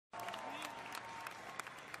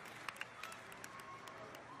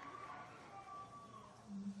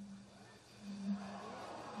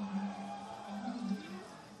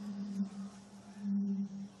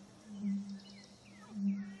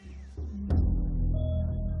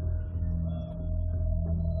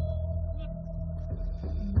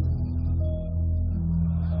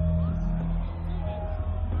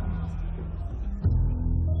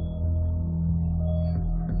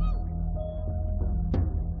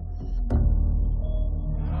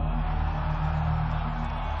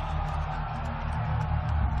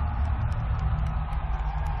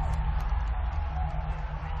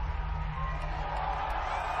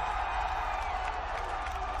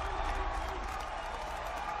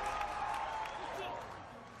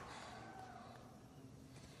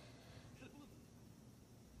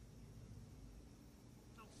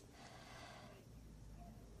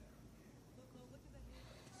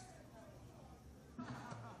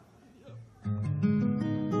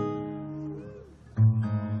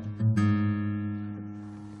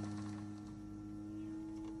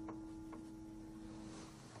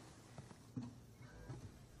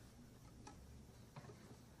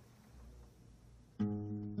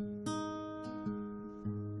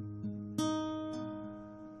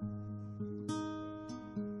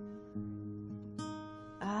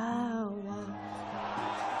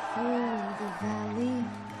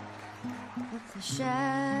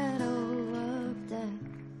shadow of death,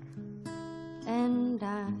 and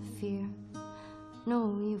I fear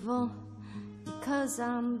no evil, because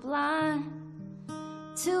I'm blind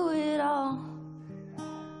to it all.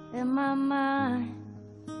 In my mind,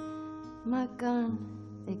 my gun,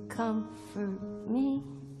 they comfort me,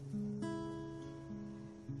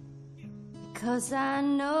 because I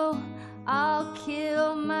know I'll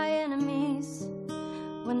kill my enemies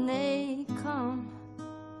when they come.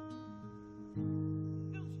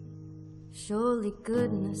 Surely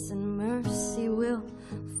goodness and mercy will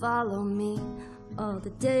follow me all the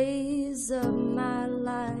days of my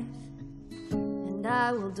life, and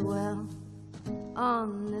I will dwell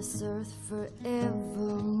on this earth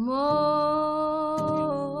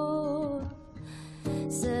forevermore.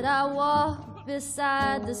 Said I walk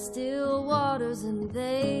beside the still waters, and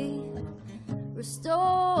they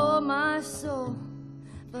restore my soul,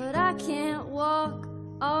 but I can't walk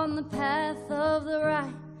on the path of the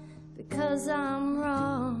right, because I'm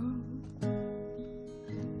wrong.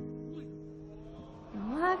 No,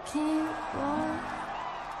 I can't walk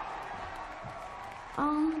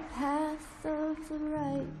on the path of the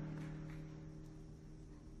right,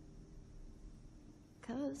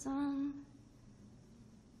 'cause I'm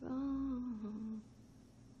wrong.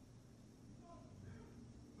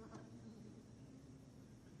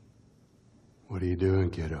 What are you doing,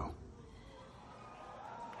 kiddo?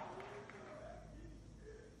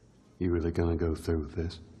 You really gonna go through with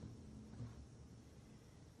this?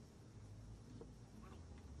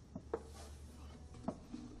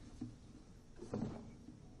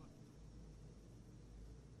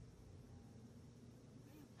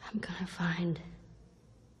 I'm gonna find,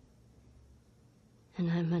 and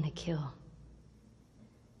I'm gonna kill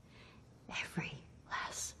every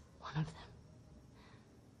last one of them.